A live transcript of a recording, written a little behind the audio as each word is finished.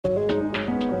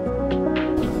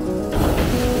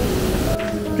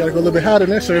Gotta go a little bit higher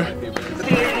than that, sir.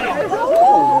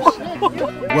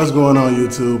 What's going on,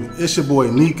 YouTube? It's your boy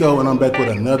Nico, and I'm back with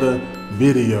another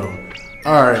video.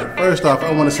 Alright, first off,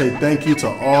 I want to say thank you to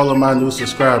all of my new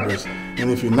subscribers.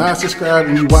 And if you're not subscribed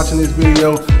and you're watching this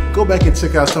video, go back and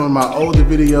check out some of my older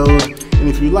videos. And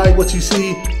if you like what you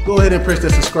see, go ahead and press that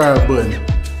subscribe button.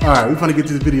 Alright, we're gonna get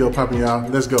this video popping, y'all.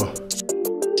 Let's go.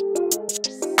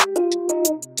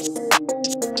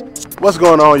 What's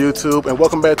going on, YouTube, and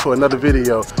welcome back to another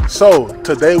video. So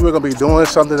today we're gonna be doing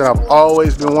something that I've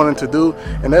always been wanting to do,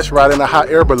 and that's riding a hot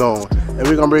air balloon. And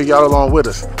we're gonna bring y'all along with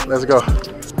us. Let's go.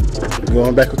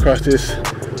 Going back across this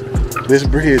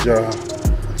bridge, y'all.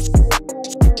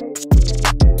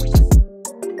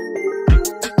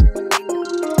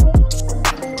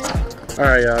 All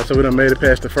right, y'all, so we done made it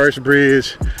past the first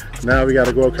bridge. Now we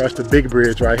gotta go across the big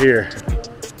bridge right here.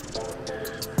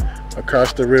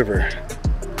 Across the river.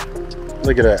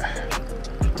 Look at that.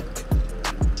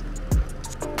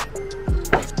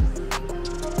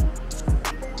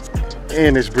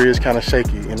 And this bridge is kind of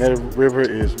shaky, and that river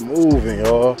is moving,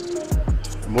 y'all.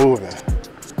 Moving.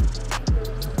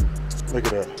 Look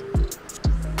at that.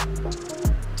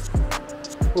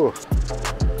 Whew.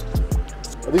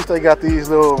 At least they got these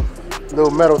little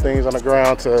metal things on the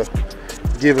ground to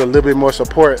give it a little bit more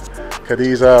support, because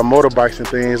these motorbikes and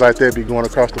things like that be going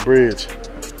across the bridge.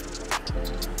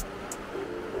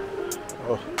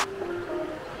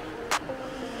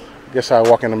 Guess I'll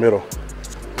walk in the middle.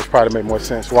 This probably make more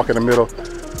sense. Walk in the middle,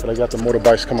 but I got the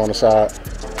motorbikes come on the side.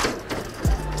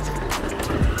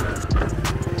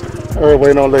 We're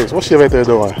waiting on legs. What's she right there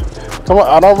doing? Come on,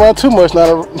 I don't run too much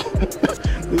now.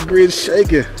 This bridge is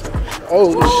shaking.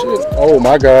 Oh shit! Oh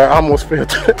my God! I almost fell.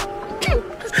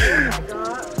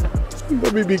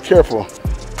 Let me be careful.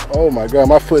 Oh my God!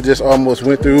 My foot just almost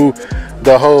went through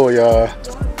the hole, y'all.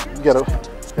 You gotta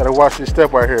watch this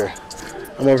step right here.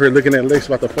 I'm over here looking at legs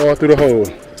about to fall through the hole.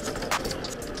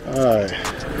 All right.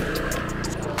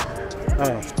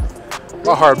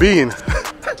 My heart beating.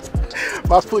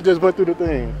 My foot just went through the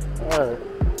thing. All right.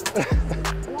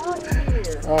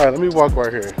 All right, let me walk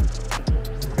right here.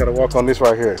 Gotta walk on this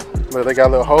right here. Look, they got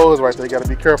little holes right there. You gotta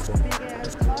be careful.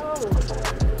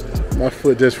 My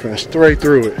foot just went straight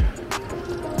through it.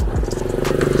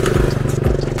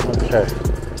 Okay.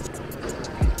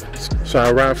 So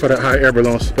I ride for that high air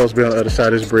balloon. It's supposed to be on the other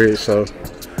side of this bridge, so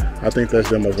I think that's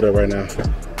them over there right now.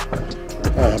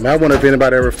 Man, I wonder if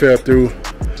anybody ever fell through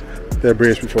that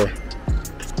bridge before.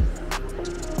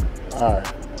 All right,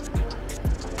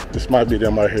 this might be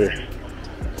them right here,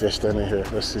 just standing here.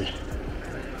 Let's see.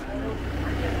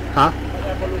 Huh?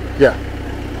 Yeah.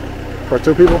 For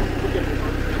two people?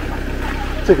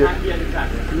 Ticket.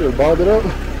 You just balled it up?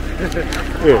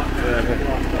 Yeah.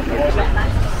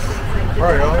 All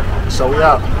right, y'all. So we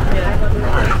out.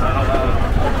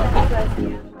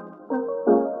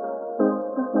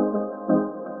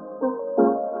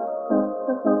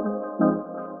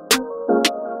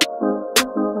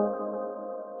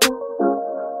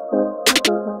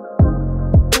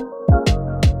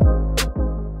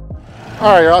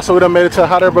 All right, y'all. So we done made it to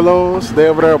hot air balloons. They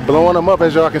over there blowing them up,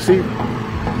 as y'all can see.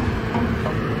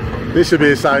 This should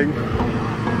be exciting.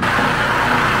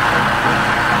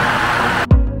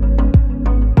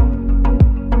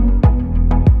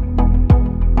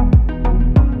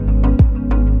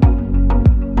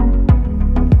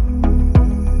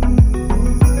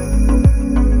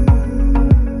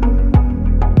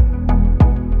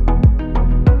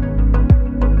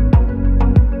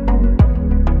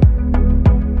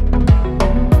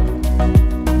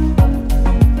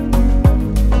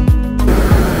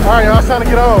 All right, y'all, it's time to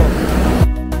get on.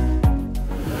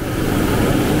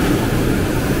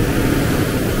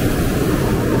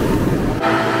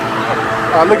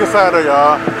 Look inside there,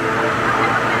 y'all.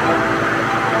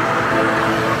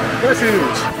 That's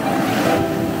huge.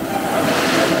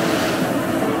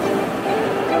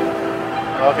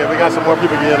 Okay, we got some more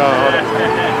people getting on. Hold on.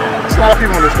 There's a lot of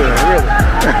people on this thing, really.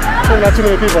 There's not too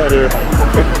many people out here.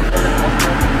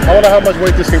 I wonder how much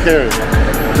weight this can carry.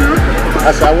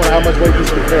 I said, I wonder how much weight this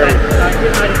can carry.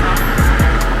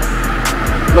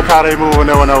 Look how they moving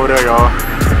that one over there, y'all.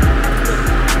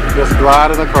 Just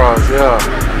gliding across, yeah.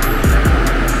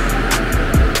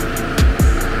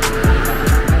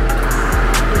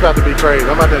 It's about to be crazy.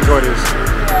 I'm about to enjoy this.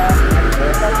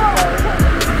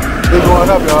 It's going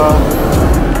up, y'all.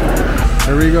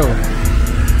 There we go.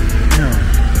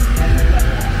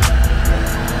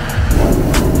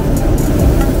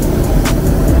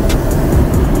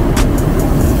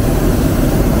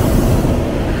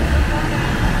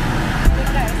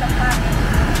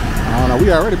 We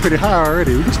already pretty high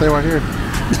already. We can stay right here.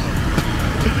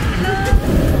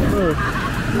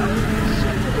 All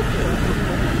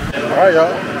right,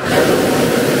 y'all.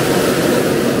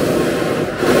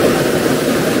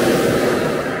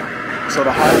 So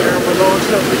the hot air balloon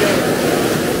stuff again.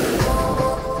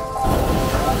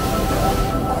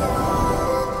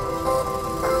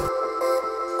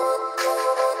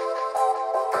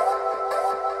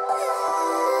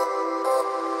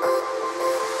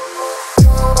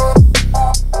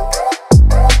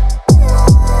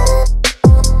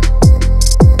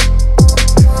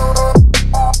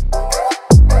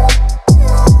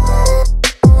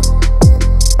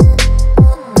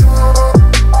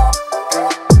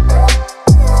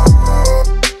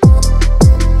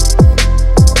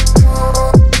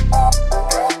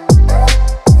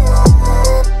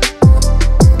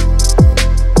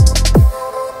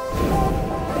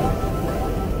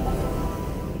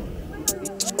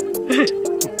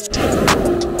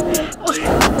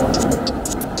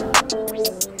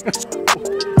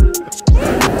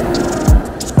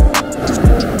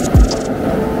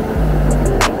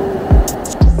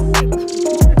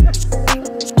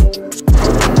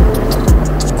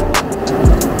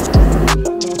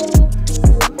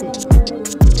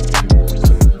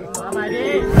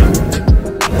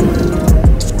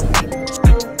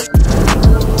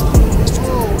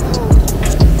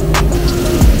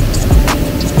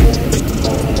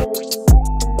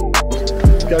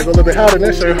 Gotta go a little bit higher than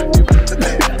that, sir. A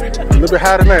little bit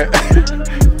higher than that.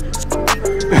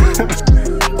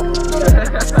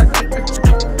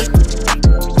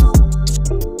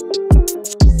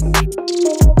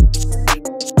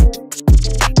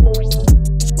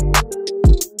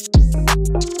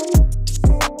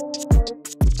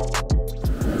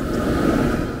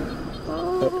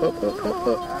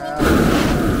 Up.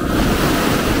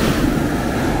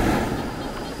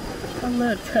 A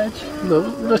little touch.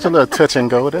 Just a little touch and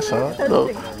go, that's all. A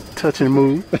little touch and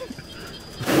move.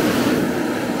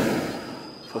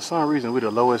 For some reason, we're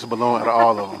the lowest balloon out of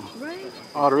all of them. Right.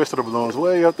 All the rest of the balloons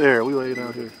way up there. We way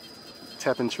down here,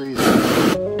 tapping trees.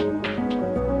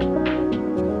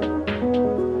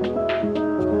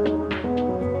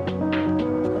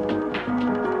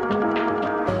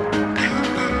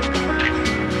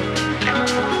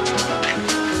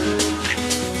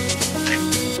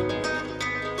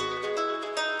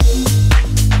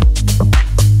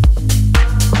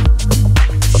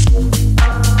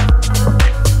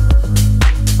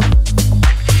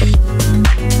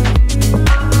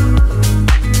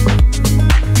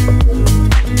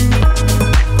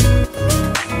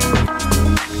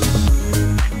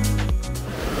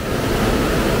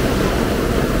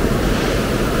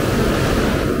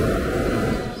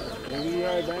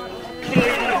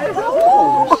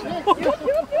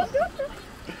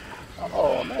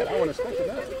 Oh man, I wasn't expecting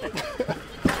that.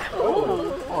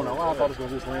 Oh no, I thought it was gonna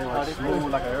just land like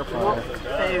smooth like an airplane.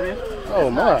 Oh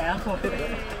my! I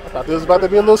thought this was about to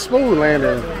be a little smooth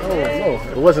landing. Oh no,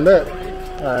 it wasn't that.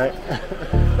 All right,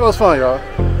 it was fun, y'all.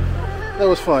 That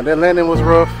was fun. That landing was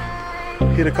rough.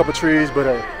 Hit a couple trees, but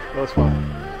hey, that was fun.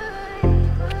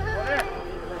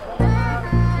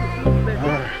 All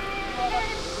right.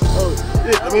 Oh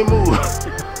shit, let me move.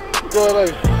 Enjoy it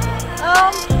later.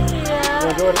 Yeah. You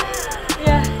enjoyed it?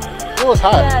 Yeah. It was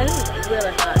hot. Yeah, this is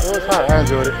really hot. It was hot. I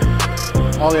enjoyed it.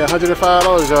 Only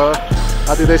 $105, y'all.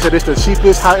 I think they said it's the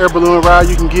cheapest hot air balloon ride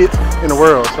you can get in the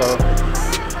world. So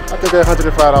I think that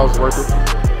 $105 is worth it.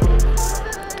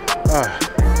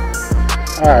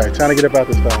 All right, trying to get up out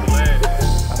this thing.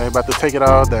 I'm about to take it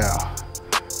all down,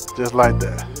 just like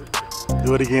that.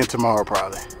 Do it again tomorrow,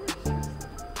 probably.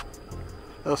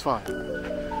 That was fun.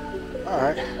 All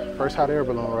right, first hot air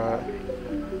balloon ride.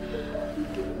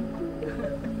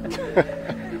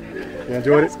 You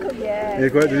enjoyed it? Yeah.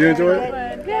 Did you enjoy it?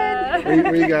 Good.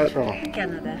 Where you guys from?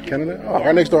 Canada. Canada? Oh,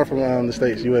 right next door from the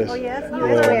States, U.S. Oh, yes?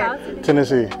 Yeah.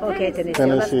 Tennessee. Okay, Tennessee.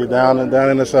 Tennessee, down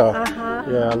in the south.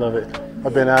 Yeah, I love it.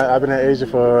 I've been in Asia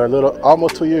for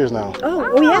almost 2 years now.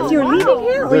 Oh yes, you're leaving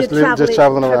here? Or Just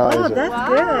traveling around Oh, Asia. that's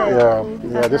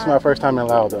good. Yeah. This is my first time in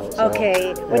Laos though. So,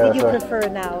 okay. What did you prefer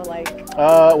now? Like?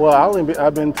 Well,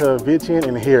 I've been to Vientiane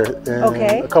and here. And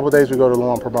a couple of days we go to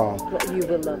Luang Prabang. Well, you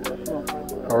will love it.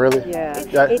 Oh really? Yeah.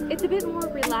 It's a bit more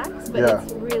relaxed, but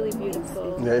it's really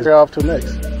beautiful. Yeah. Where off to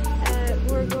next?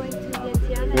 We're going to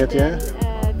Vientiane.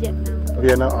 And then,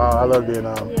 Vietnam. Oh, I love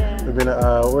Vietnam. Yeah. We've been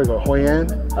where we go? Hoi An.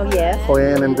 Oh yes.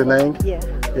 Hoi An and Da Nang. Yeah.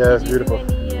 Yeah, it's beautiful.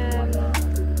 Did you do any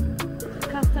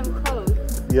custom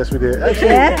clothes? Yes, we did. Actually,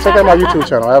 check out my YouTube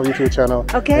channel. I have a YouTube channel.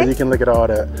 Okay. And you can look at all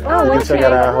that. Oh, you can check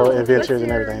out our whole What's adventures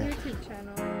and your everything. YouTube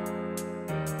channel?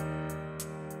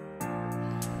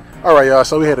 All right, y'all.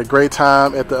 So we had a great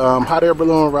time at the hot air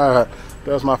balloon ride.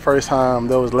 That was my first time.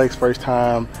 That was Lake's first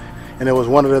time. and it was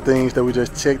one of the things that we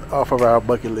just checked off of our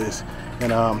bucket list,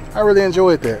 and I really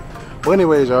enjoyed that. Well,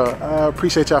 anyways, y'all, I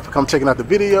appreciate y'all for checking out the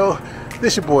video.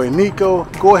 This your boy Nico.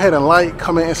 Go ahead and like,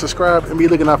 comment, and subscribe, and be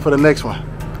looking out for the next one.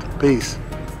 Peace.